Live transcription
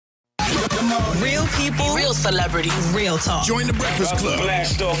Real people, real celebrities, real talk. Join the Breakfast Club.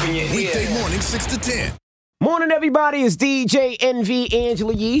 Blast off in your ear. Weekday morning, 6 to 10. Morning, everybody. It's DJ NV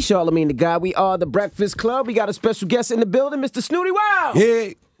Angela Yee, Charlamagne the Guy. We are the Breakfast Club. We got a special guest in the building, Mr. Snootie. Wow.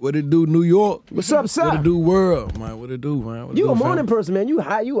 Hey, what it do, New York? What's up, son? What it do, world? Man, what it do, man? What it You do, a morning fam? person, man. You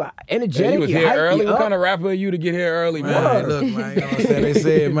high, you energetic. Yeah, you was you here hype, early. you What up. kind of rapper are you to get here early, man? Man, look, man, you know what I'm saying? They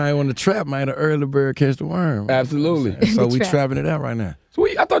said, man, on the trap, man, the early bird catch the worm. Man. Absolutely. So we trapping it out right now.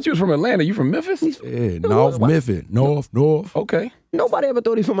 Sweet. I thought you was from Atlanta. You from Memphis? Yeah, North Memphis. North. Okay. Nobody ever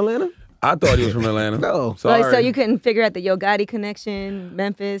thought he from Atlanta. I thought he was from Atlanta. No. Sorry. Like, so you couldn't figure out the Yo Gotti connection,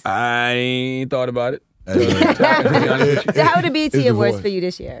 Memphis? I ain't thought about it. So how would it be to It's your the worst voice. for you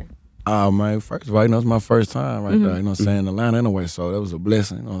this year? Oh, man, first of all, you know, it's my first time right there. You know what I'm saying? Atlanta anyway, so that was a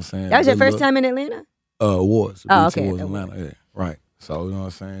blessing. You know what I'm saying? That was your Good first look. time in Atlanta? Was. Oh, BT okay. was in Atlanta, yeah. Right. So, you know what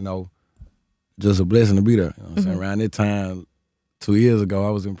I'm saying? No, just a blessing to be there. You know what I'm saying? Around that time, 2 years ago,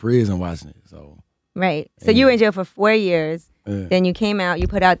 I was in prison watching it. So, Right. So you were in jail for 4 years. yeah. Then you came out, you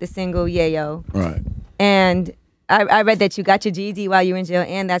put out the single Yayo. Right. And I read that you got your GED while you were in jail,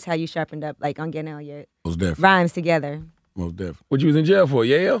 and that's how you sharpened up, like, on getting all your Most definitely. rhymes together. Most definitely. What you was in jail for,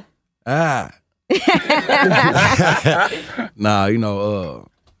 Yale? Nah, you know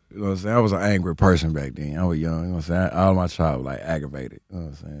what I'm saying? I was an angry person back then. I was young, you know what I'm saying? All my child was like aggravated, you know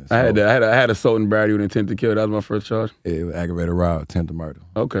what I'm saying? So, I had assault and battery with intent to kill. That was my first charge. yeah, it was aggravated robbery, attempted murder.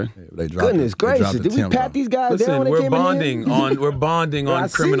 Okay. Yeah, they dropped Goodness it. They dropped gracious. the Did we attempt pat on these guys down Listen, when they we're came bonding in on I on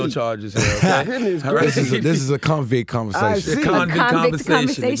criminal see. charges here. Okay? Goodness All right? gracious. This is a convict I conversation. see. Convict Convict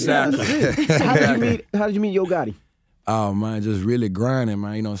conversation. conversation. Exactly. How did you meet Yo Gotti? Oh, man, just really grinding,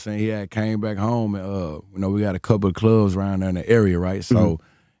 man. You know what I'm saying? He had came back home and, you know, we got a couple of clubs around there in the area, right? So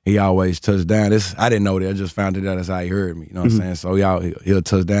he always touched down. I didn't know that. I just found it out. That's how he heard me. You know what I'm saying? So he'll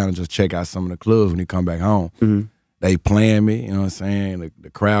touch down and just check out some of the clubs when he come back home. They playing me, you know what I'm saying? The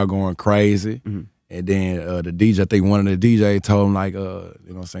crowd going crazy. And then the DJ, I think one of the DJs told him, like, you know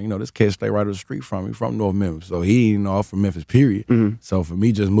what I'm saying? You know, this kid stay right up the street from me, from North Memphis. So he ain't off from Memphis, period. So for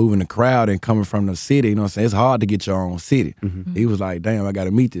me just moving the crowd and coming from the city, you know what I'm saying? It's hard to get your own city. He was like, damn, I got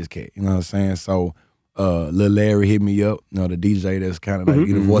to meet this cat. You know what I'm saying? So Lil Larry hit me up, you know, the DJ that's kind of like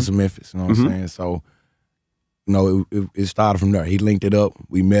the voice of Memphis, you know what I'm saying? So, you know, it started from there. He linked it up.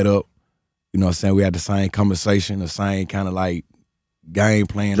 We met up. You know what I'm saying? We had the same conversation, the same kind of like game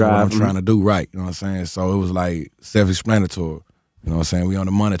plan of what I'm trying to do right. You know what I'm saying? So it was like self-explanatory. You know what I'm saying? We on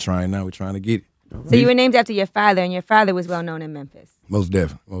the money train now. We trying to get it. So you were named after your father, and your father was well known in Memphis. Most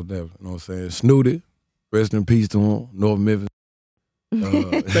definitely. Most definitely. You know what I'm saying? Snootie, rest in peace to him, North Memphis.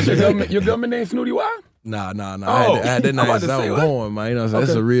 That's your government name Snootie Wild? Nah. Oh, I had that I'm name about since to I say, was what? born, man. You know what I'm saying?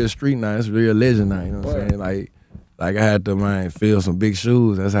 Okay. It's a real street name. It's a real legend name. You know what I'm saying? Like I had to, man, fill some big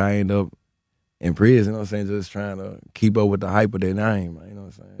shoes. That's how I ended up in prison. You know what I'm saying? Just trying to keep up with the hype of their name, man. You know what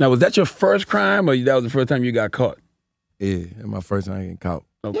I'm saying? Now, was that your first crime, or that was the first time you got caught? Yeah, that's my first time getting caught.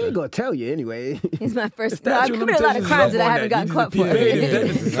 He ain't gonna tell you anyway. It's my first. The No, I've statute of committed a lot of limitations crimes is that I up on haven't gotten that. caught You for.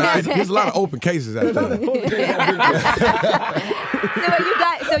 just appeal. There's a lot of open cases out there.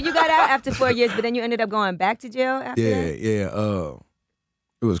 So you got out after 4 years, but then you ended up going back to jail after that? Yeah.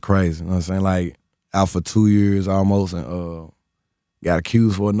 It was crazy. You know what I'm saying? Like, out for 2 years almost, and got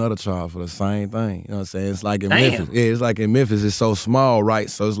accused for another charge for the same thing. You know what I'm saying? It's like in Memphis. Yeah, it's like in Memphis, it's so small, right?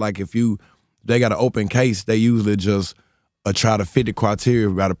 So it's like if they got an open case, they usually just try to fit the criteria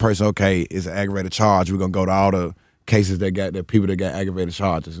about the person. Okay, it's an aggravated charge. We're gonna go to all the cases that got the people that got aggravated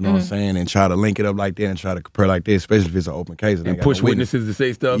charges. You know what I'm saying? And try to link it up like that and try to compare like this, especially if it's an open case. And push witnesses to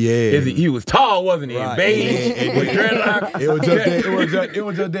say stuff. Yeah. He was tall, wasn't he? Right. And beige, with dreadlocks. It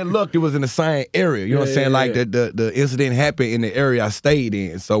was just that luck. It was in the same area. You know what I'm saying? Like the incident happened in the area I stayed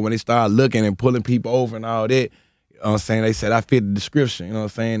in. So when they started looking and pulling people over and all that, you know what I'm saying? They said I fit the description. You know what I'm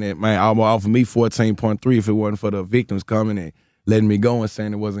saying? That man almost offered me 14.3 if it wasn't for the victims coming and letting me go and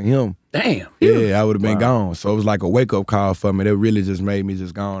saying it wasn't him. Damn. Yeah, I would have been gone. So it was like a wake-up call for me. That really just made me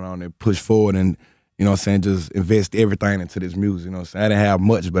just go on and push forward and, you know what I'm saying, just invest everything into this music. You know what I'm saying? I didn't have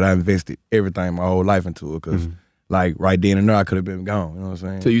much, but I invested everything, my whole life into it because, like, right then and there, I could have been gone. You know what I'm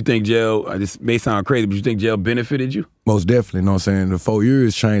saying? So you think jail, this may sound crazy, but you think jail benefited you? Most definitely, you know what I'm saying? The 4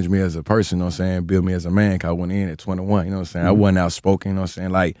 years changed me as a person, you know what I'm saying? Built me as a man, because I went in at 21, you know what I'm saying? I wasn't outspoken, you know what I'm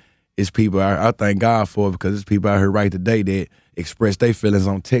saying? Like, it's people, I thank God for it because it's people out here right today that express their feelings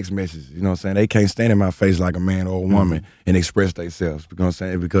on text messages, you know what I'm saying? They can't stand in my face like a man or a woman and express themselves, you know what I'm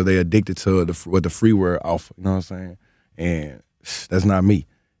saying? Because they're addicted to what the free word offer, you know what I'm saying? And that's not me.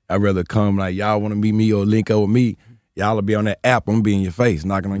 I'd rather come like, y'all want to meet me or link up with me, y'all will be on that app, I'm going to be in your face,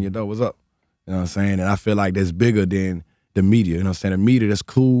 knocking on your door, what's up? You know what I'm saying? And I feel like that's bigger than the media, you know what I'm saying? The media, that's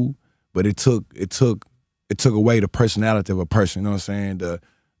cool, but it took away the personality of a person, you know what I'm saying?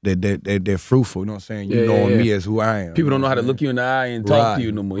 they're fruitful. You know what I'm saying? You knowing me as who I am. People don't know how to look you in the eye and talk to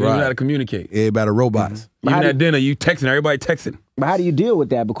you no more. You don't know how to communicate. Everybody robots. Even at dinner, you texting, everybody texting. But how do you deal with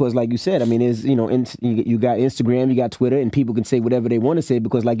that? Because like you said, I mean, it's, you know, you got Instagram, you got Twitter, and people can say whatever they want to say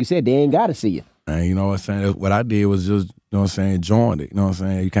because like you said, they ain't got to see you. And you know what I'm saying? What I did was just, you know what I'm saying, join it. You know what I'm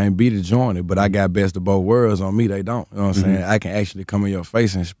saying? You can't beat it, join it. But I got best of both worlds on me. They don't. You know what I'm saying? I can actually come in your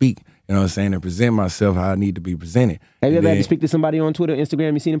face and speak, you know what I'm saying, and present myself how I need to be presented. Have you ever had to speak to somebody on Twitter,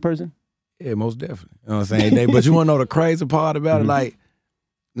 Instagram you seen in person? Yeah, most definitely. You know what I'm saying? But you want to know the crazy part about it? Like,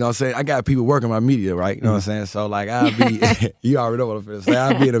 you know what I'm saying? I got people working my media, right? You know what I'm saying? So, like, I'll be, you already know what I'm finna say.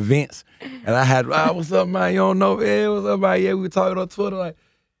 I'll be at events, and I had, what's up, man? You don't know? Yeah, what's up, man? Yeah, we were talking on Twitter. Like,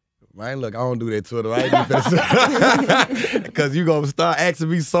 man, look, I don't do that Twitter. I ain't finna because you going to start asking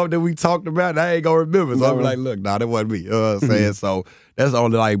me something we talked about, and I ain't going to remember. So I'm like, look, nah, that wasn't me. You know what I'm saying? So that's the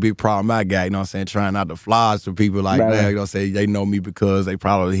only, like, big problem I got, you know what I'm saying? Trying not to flash to people like that. You know what I'm saying? They know me because they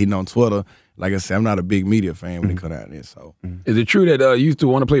probably hitting on Twitter. Like I said, I'm not a big media fan when they come out there. So, is it true that you used to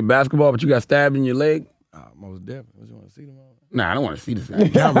want to play basketball, but you got stabbed in your leg? Most definitely. What you want to see tomorrow? Nah, I don't want to see this. You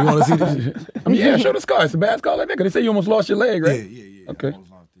want to see this? I mean, yeah, show the scar. It's a bad scar like that. Because they say you almost lost your leg, right? Yeah. Okay.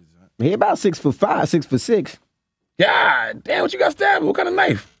 He about 6'5", 6'6". God damn, what you got stabbed with? What kind of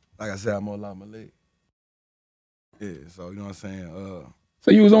knife? Like I said, I'm gonna lost my leg. Yeah, so you know what I'm saying? So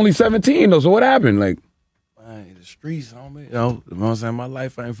you was only 17 though, so what happened? Like, man, the streets, homie. You know what I'm saying? My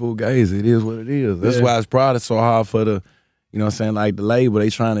life ain't full gaze. It is what it is. That's why it's probably so hard for the, you know what I'm saying, like the label. They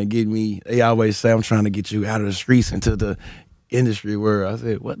trying to get me, they always say I'm trying to get you out of the streets into the industry world. I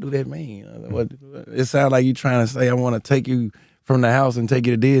said, what do that mean? It sounds like you trying to say I want to take you from the house and take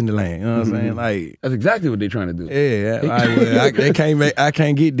you to Disneyland. You know what I'm saying? Like, that's exactly what they trying to do. Yeah, I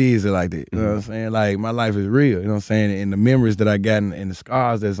can't get Disney like that. You know what I'm saying? Like, my life is real. You know what I'm saying? And the memories that I got and the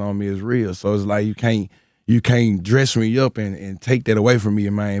scars that's on me is real. So it's like you can't dress me up and take that away from me,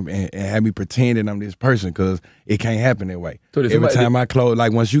 man, and have me pretending I'm this person, because it can't happen that way. So every time I close,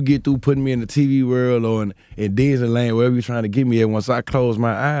 like once you get through putting me in the TV world or in Disneyland, wherever you're trying to get me at, once I close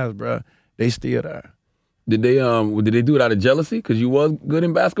my eyes, bro, they still there. Did they do it out of jealousy because you was good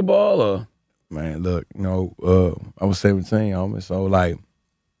in basketball, or? Man, look, you know, I was 17, homie, so like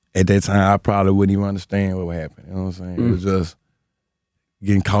at that time I probably wouldn't even understand what would happen. You know what I'm saying? It was just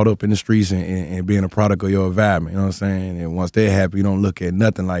getting caught up in the streets and being a product of your environment. You know what I'm saying? And once that happens, you don't look at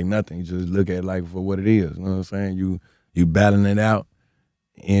nothing like nothing. You just look at it like for what it is. You know what I'm saying? You battling it out,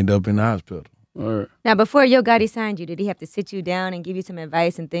 end up in the hospital. Right. Now, before Yo Gotti signed you, did he have to sit you down and give you some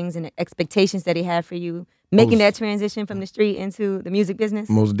advice and things and expectations that he had for you, making that transition from the street into the music business?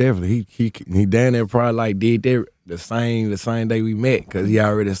 Most definitely. He down there probably like did that the same day we met, because he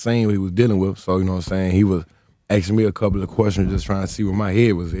already seen what he was dealing with. So, you know what I'm saying? He was asking me a couple of questions, just trying to see where my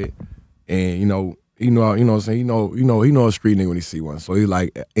head was at. And, you know what I'm saying? He know a street nigga when he see one. So he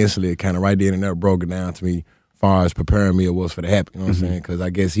like instantly kind of right there and there broke it down to me, far as preparing me it was for to happen, you know what I'm saying? Because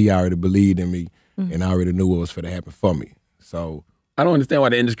I guess he already believed in me and I already knew what was for to happen for me. So I don't understand why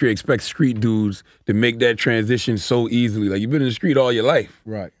the industry expects street dudes to make that transition so easily. Like, you've been in the street all your life.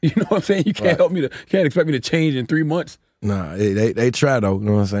 Right. You know what I'm saying? You can't can't expect me to change in 3 months. Nah, they try though, you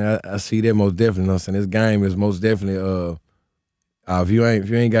know what I'm saying? I see that most definitely, you know what I'm saying? This game is most definitely if you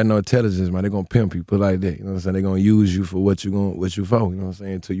ain't got no intelligence, man, they're gonna pimp you, put it like that. You know what I'm saying? They're gonna use you for what you for, you know what I'm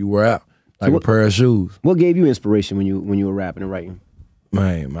saying, until you wear out. Like a pair of shoes. What gave you inspiration when you were rapping and writing?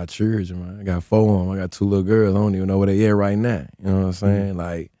 Man, my children, man. I got 4 of them. I got 2 little girls. I don't even know where they at right now. You know what I'm saying?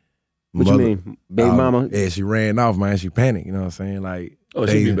 Like, what you mean? Baby mama? Yeah, she ran off, man. She panicked. You know what I'm saying? Like, she'll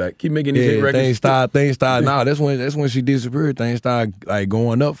be back. Keep making these records. Things started. Nah, that's when she disappeared. Things started like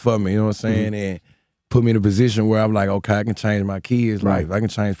going up for me. You know what I'm saying? And put me in a position where I'm like, okay, I can change my kids' life. I can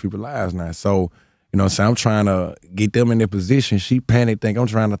change people's lives now. So, you know what I'm saying? I'm trying to get them in their position. She panicked, think I'm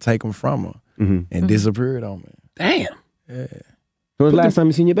trying to take them from her. And disappeared on me. Damn. Yeah. When was the last time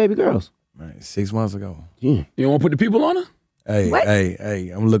you seen your baby girls? Man, 6 months ago. You don't want to put the people on her?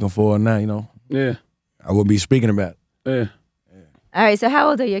 Hey, I'm looking for her now, you know. Yeah. I will be speaking about it. Yeah. All right, so how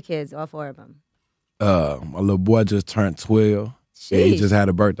old are your kids, all 4 of them? My little boy just turned 12. Jeez. Yeah, he just had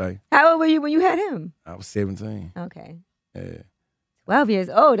a birthday. How old were you when you had him? I was 17. Okay. Yeah. 12 years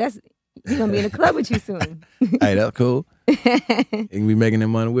old. He's going to be in the club with you soon. Hey, that's cool. He can be making that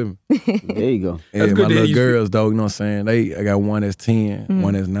money with me. There you go. Yeah, my little girls, though, you know what I'm saying? I got one that's 10,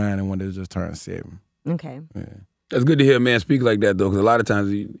 one that's 9, and one that's just turned 7. Okay. Yeah. That's good to hear a man speak like that, though, because a lot of times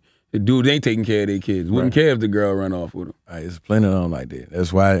the dudes ain't taking care of their kids. Wouldn't care if the girl run off with them. There's plenty of them like that.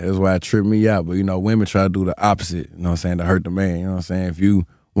 That's why it tripped me out. But, you know, women try to do the opposite, you know what I'm saying, to hurt the man. You know what I'm saying? If you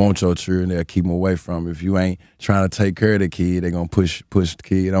want your children, they'll keep them away from you. If you ain't trying to take care of the kid, they're going to push the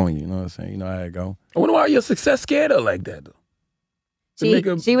kid on you. You know what I'm saying? You know how it go. I wonder why your success scared her like that, though.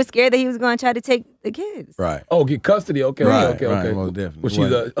 She was scared that he was going to try to take the kids. Right. Oh, get custody. Okay, Right, okay. most definitely. Was she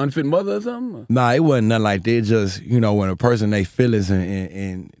the unfit mother or something? Nah, it wasn't nothing like that. It just, when a person, they feelings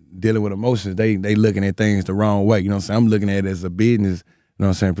and dealing with emotions, they looking at things the wrong way. You know what I'm saying? I'm looking at it as a business, you know what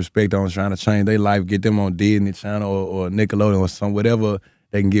I'm saying, perspective on trying to change their life, get them on Disney Channel or Nickelodeon or some whatever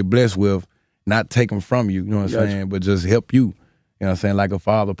they can get blessed with, not take them from you, you know what I'm saying, but just help you, you know what I'm saying, like a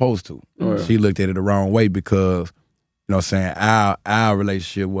father supposed to. Right. She looked at it the wrong way because, you know what I'm saying, our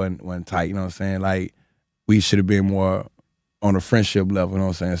relationship wasn't tight, you know what I'm saying? Like, we should have been more on a friendship level, you know what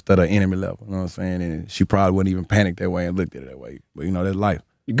I'm saying, instead of enemy level, you know what I'm saying? And she probably wouldn't even panic that way and looked at it that way. But, that's life.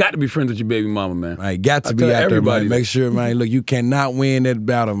 You got to be friends with your baby mama, man. Right, got to be out there, man. Make sure, man, look, you cannot win that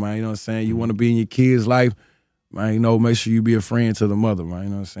battle, man, you know what I'm saying? You want to be in your kid's life, man, make sure you be a friend to the mother, man, you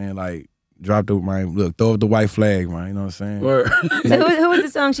know what I'm saying? Like, drop the, man, look, throw up the white flag, man, you know what I'm saying? So who was the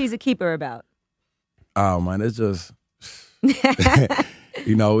song She's a Keeper about? Oh, man, it's just...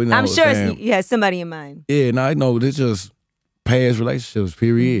 I'm sure you had somebody in mind. Yeah, I know it's just past relationships,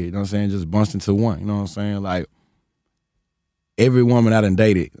 period. You know what I'm saying? Just bunched into one. You know what I'm saying? Like, every woman I done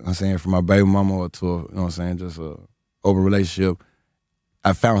dated, you know what I'm saying, from my baby mama to, you know what I'm saying, just a open relationship,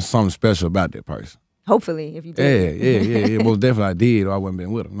 I found something special about that person. Hopefully, if you did. Yeah. Most definitely I did, or I wouldn't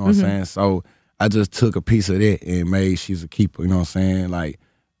been with her. You know what I'm saying? So I just took a piece of that and made She's a Keeper. You know what I'm saying? Like,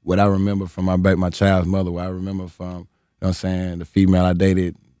 what I remember from my child's mother, what I remember from, you know what I'm saying, the female I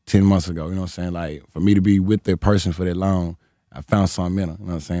dated 10 months ago, you know what I'm saying? Like, for me to be with that person for that long, I found something in her, you know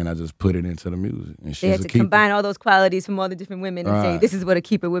what I'm saying? I just put it into the music. And They had to combine all those qualities from all the different women and say, this is what a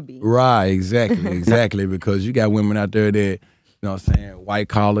keeper would be. Right, exactly, because you got women out there that, you know what I'm saying, white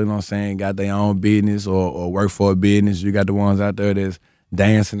collar, you know what I'm saying, got their own business or work for a business. You got the ones out there that's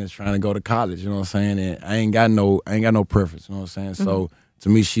dancing and trying to go to college, you know what I'm saying? And I ain't got no preference, you know what I'm saying? So, to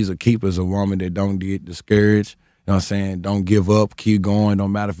me, She's a Keeper is a woman that don't get discouraged. You know what I'm saying? Don't give up, keep going,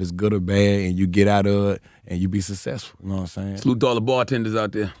 don't matter if it's good or bad, and you get out of it and you be successful. You know what I'm saying? Salute to all the bartenders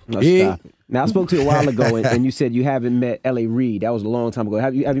out there. Stop it. Now, I spoke to you a while ago, and you said you haven't met L.A. Reid. That was a long time ago.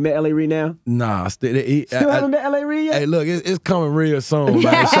 Have you met L.A. Reid now? Nah, still haven't met L.A. Reid yet? Hey, look, it's coming real soon,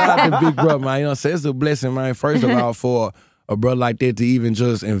 man. Shout out to Big Brother, man. You know what I'm saying? It's a blessing, man. First of all, for a brother like that to even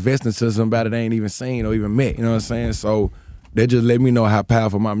just invest into somebody they ain't even seen or even met. You know what I'm saying? So they just let me know how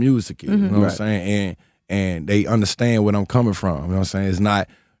powerful my music is. You know what I'm saying? And they understand where I'm coming from. You know what I'm saying? It's not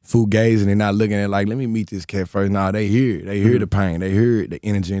fugazi and they're not looking at like, let me meet this cat first. Nah, they hear it. They hear the pain. They hear the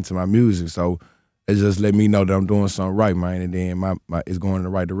energy into my music. So it just let me know that I'm doing something right, man, and then my it's going in the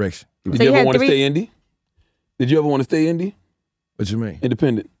right direction. Did you ever want to stay indie? Did you ever want to stay indie? What you mean?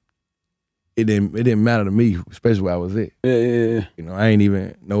 Independent. It didn't matter to me, especially where I was at. Yeah. I ain't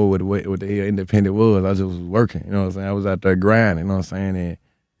even know what the hell independent was. I just was working. You know what I'm saying? I was out there grinding, you know what I'm saying? And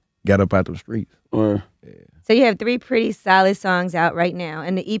got up out the streets. So you have 3 pretty solid songs out right now,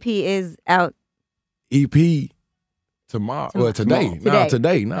 and the EP is out. EP tomorrow. Well, today.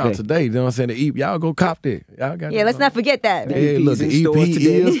 Today. You know what I'm saying? The EP, y'all go cop that. Y'all got let's not forget that. Yeah, look, the EP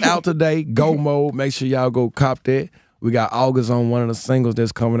is out today. Go Mode. Make sure y'all go cop that. We got August on one of the singles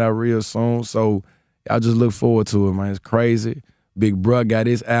that's coming out real soon. So y'all just look forward to it, man. It's crazy. Big Bruh got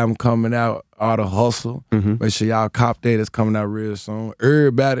his album coming out, All the Hustle. Make sure y'all cop that. It's coming out real soon.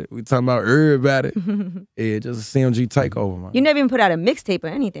 Everybody. We talking about everybody. Yeah, just a CMG takeover, man. You never even put out a mixtape or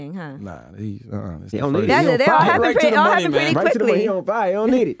anything, huh? Nah, they all happen pretty quickly. Right to the money, he on fire. He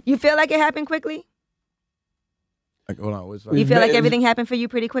don't need it. You feel like it happened quickly? Like, hold on. You feel like everything happened for you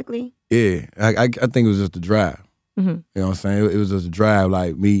pretty quickly? Yeah, I think it was just a drive. You know what I'm saying? It was just a drive,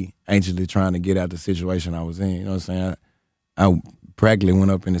 like me anxiously trying to get out the situation I was in. You know what I'm saying? I practically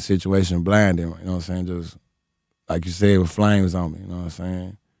went up in the situation blinded. You know what I'm saying? Just like you said, with flames on me. You know what I'm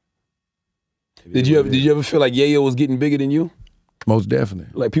saying? Did you ever feel like Yayo was getting bigger than you? Most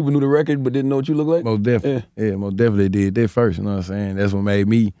definitely. Like people knew the record but didn't know what you look like? Most definitely. Yeah, most definitely did that first. You know what I'm saying? That's what made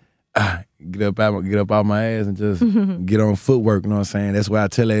me get up out my ass and just get on footwork. You know what I'm saying? That's why I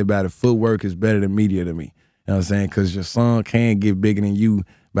tell everybody footwork is better than media to me. You know what I'm saying? Because your son can get bigger than you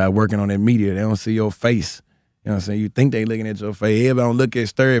by working on that media. They don't see your face. You know what I'm saying? You think they looking at your face. Everybody don't look at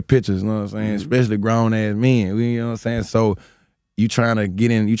stirred pictures, you know what I'm saying? Especially grown-ass men. You know what I'm saying? So you trying to get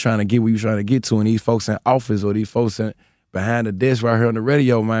in, you trying to get where you trying to get to, and these folks in office or these folks behind the desk right here on the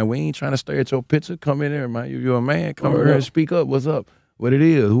radio, man, we ain't trying to stare at your picture. Come in there, man. If you're a man, come in here and speak up. What's up? What it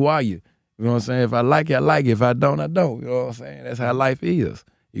is? Who are you? You know what I'm saying? If I like it, I like it. If I don't, I don't. You know what I'm saying? That's how life is.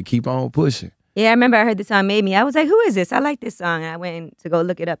 You keep on pushing. Yeah, I remember I heard the song Made Me. I was like, who is this? I like this song. And I went to go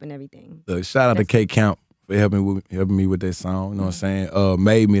look it up and everything. Look, shout out to K Count for helping me with that song. You know what I'm saying?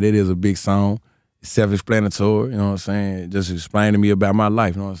 Made Me, that is a big song. It's self-explanatory, you know what I'm saying? Just explain to me about my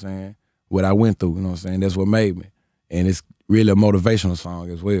life, you know what I'm saying? What I went through, you know what I'm saying? That's what made me. And it's really a motivational song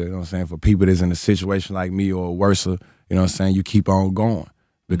as well, you know what I'm saying? For people that's in a situation like me or worse, you know what I'm saying? You keep on going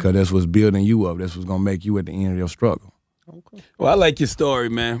because that's what's building you up. That's what's going to make you at the end of your struggle. Okay. Well, I like your story,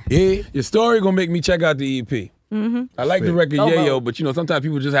 man. Yeah. Your story going to make me check out the EP. Mm-hmm. I like the record, Yayo, but you know, sometimes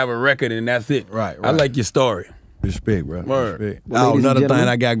people just have a record and that's it. Right. I like your story. Respect, bro. Word. Respect. Well, Another thing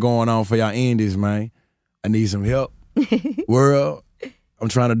I got going on for y'all indies, man. I need some help. World. I'm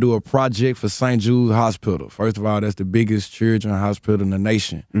trying to do a project for St. Jude's Hospital. First of all, that's the biggest children's hospital in the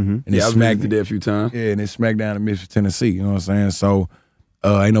nation. And Yeah, I've been there a few times. Yeah, and it's smack down in Memphis, Tennessee. You know what I'm saying? So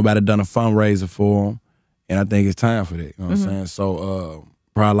ain't nobody done a fundraiser for them, and I think it's time for that. You know what I'm saying? So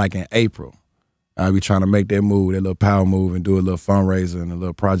probably like in April, I'll be trying to make that move, that little power move, and do a little fundraiser and a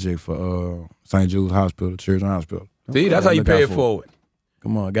little project for St. Jude's Hospital, Children's Hospital. See, that's how you pay it forward.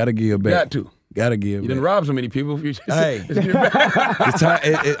 Come on, gotta give back. Got to. Gotta give You back. didn't rob so many people. Hey, it's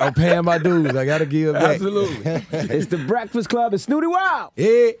time, I'm paying my dues. I gotta give back. Absolutely. It's the Breakfast Club. It's Snootie Wild.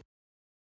 Yeah.